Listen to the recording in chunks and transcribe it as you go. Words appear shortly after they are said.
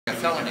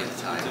felony at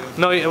the time.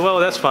 No, well,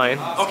 that's fine.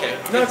 Okay.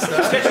 No, it's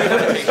not.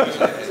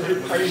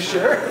 Are you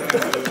sure?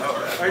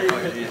 Are you?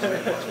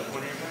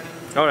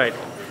 All right,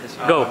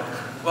 go.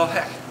 Well,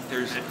 heck,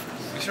 we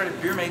started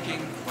beer making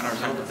when I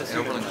was at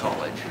Oberlin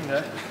College.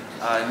 Okay.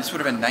 And this would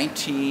have been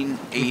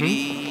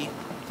 1980.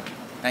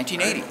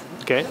 1980.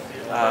 Okay.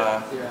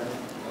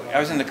 I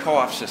was in the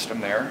co-op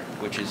system there,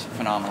 which is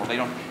phenomenal. They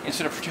don't,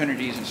 instead of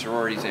fraternities and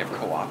sororities, they have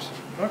co-ops.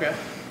 Okay.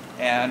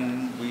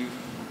 And we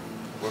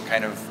were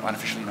kind of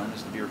unofficially known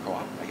as the beer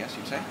co-op, I guess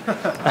you'd say.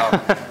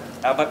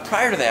 But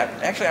prior to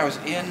that, actually I was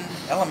in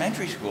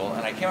elementary school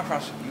and I came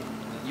across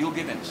Yule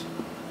Gibbons.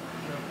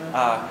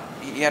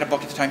 He had a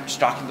book at the time,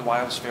 Stalking the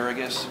Wild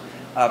Asparagus,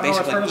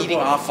 basically eating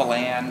off the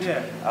land.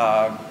 Yeah.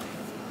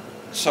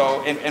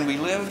 And we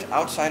lived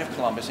outside of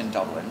Columbus in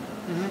Dublin,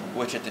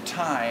 which at the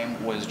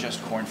time was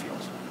just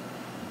cornfields.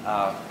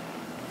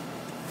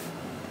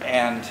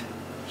 And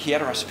he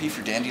had a recipe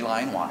for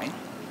Dandelion Wine,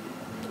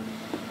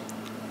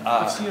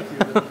 I've seen a few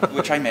of them.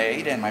 which I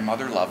made, and my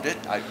mother loved it.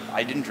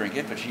 I didn't drink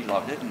it, but she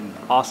loved it, and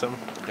Awesome.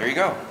 there you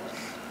go.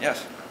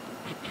 Yes.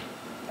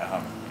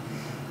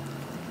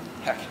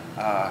 Heck,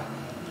 God,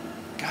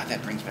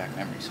 that brings back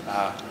memories.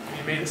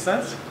 You made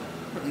sense?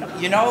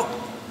 You know,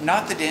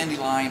 not the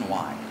Dandelion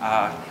Wine.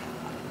 I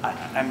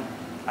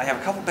have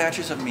a couple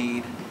batches of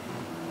mead.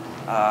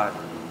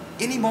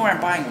 Anymore, I'm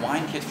buying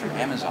wine kits from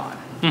Amazon.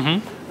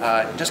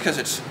 Just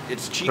because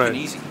it's cheap Right. and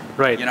easy.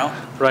 Right. You know?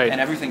 Right. And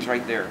everything's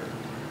right there.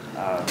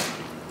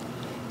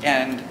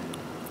 And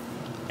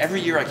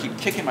every year I keep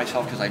kicking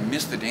myself because I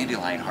miss the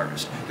dandelion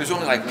harvest. There's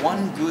only like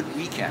one good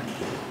weekend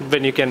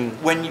When you can.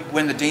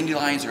 when the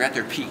dandelions are at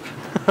their peak.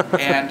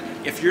 And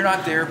if you're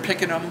not there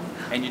picking them,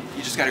 and you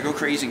just got to go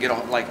crazy and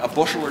get like a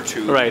bushel or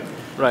two. Right.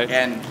 Right.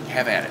 And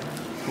have at it.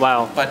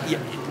 Wow. But yeah,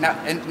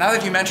 now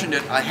that you mentioned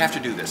it, I have to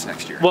do this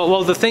next year.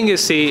 Well, the thing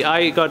is, see,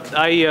 my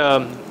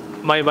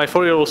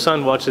 4-year-old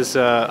son watches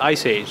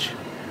Ice Age.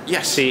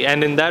 Yes. See,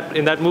 and in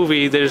that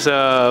movie, there's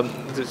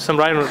some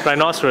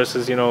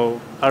rhinoceroses,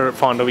 are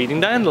fond of eating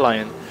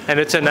dandelion, and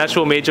it's a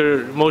natural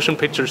major motion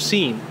picture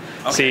scene.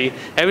 Okay. See,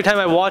 every time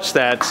I watch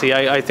that, see,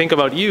 I think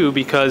about you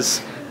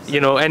because,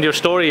 and your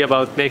story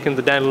about making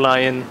the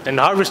dandelion and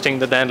harvesting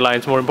the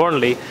dandelions, more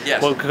importantly.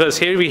 Yes. Well, because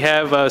here we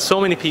have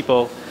so many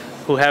people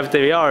who have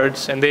their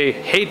yards and they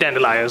hate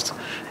dandelions,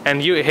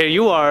 and here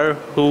you are,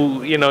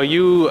 who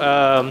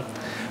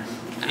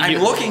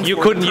I'm looking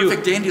for the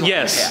perfect dandelion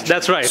Yes, patch.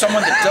 that's right.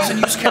 Someone that doesn't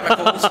use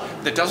chemicals,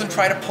 that doesn't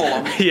try to pull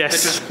them.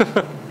 Yes.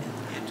 That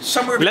just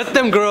somewhere. Let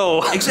them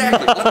grow.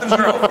 Exactly. Let them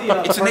grow.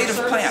 It's a Park native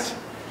Service? plant.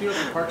 Do you know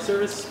what the Park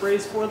Service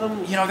sprays for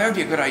them? That would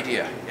be a good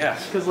idea.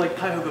 Yes. Because like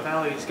Cuyahoga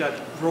Valley's got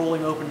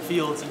rolling open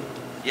fields, and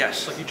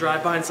Yes. like you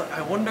drive by and it's like,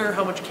 I wonder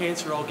how much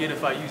cancer I'll get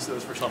if I use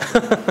those for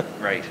something.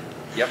 Right.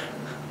 Yep.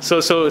 So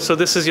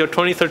this is your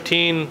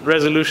 2013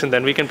 resolution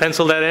then. We can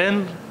pencil that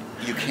in?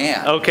 You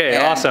can. Okay,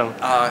 And, awesome.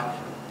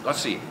 Let's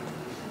see.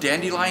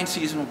 Dandelion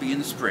season will be in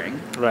the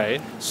spring.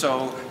 Right.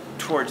 So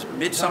towards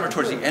midsummer,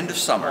 towards the end of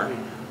summer,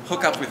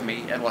 hook up with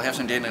me and we'll have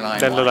some dandelion wine.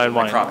 Dandelion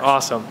wine. I promise.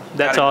 Awesome.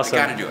 That's awesome.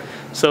 Gotta do it.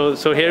 So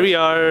here we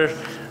are,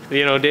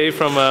 Dave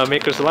from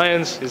Makers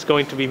Alliance is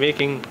going to be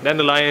making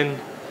dandelion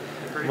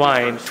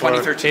wine in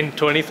 2013.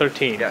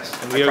 2013. Yes,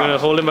 And I we are going to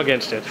promise. hold him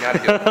against it. Gotta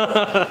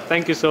do it.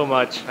 Thank you so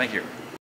much. Thank you.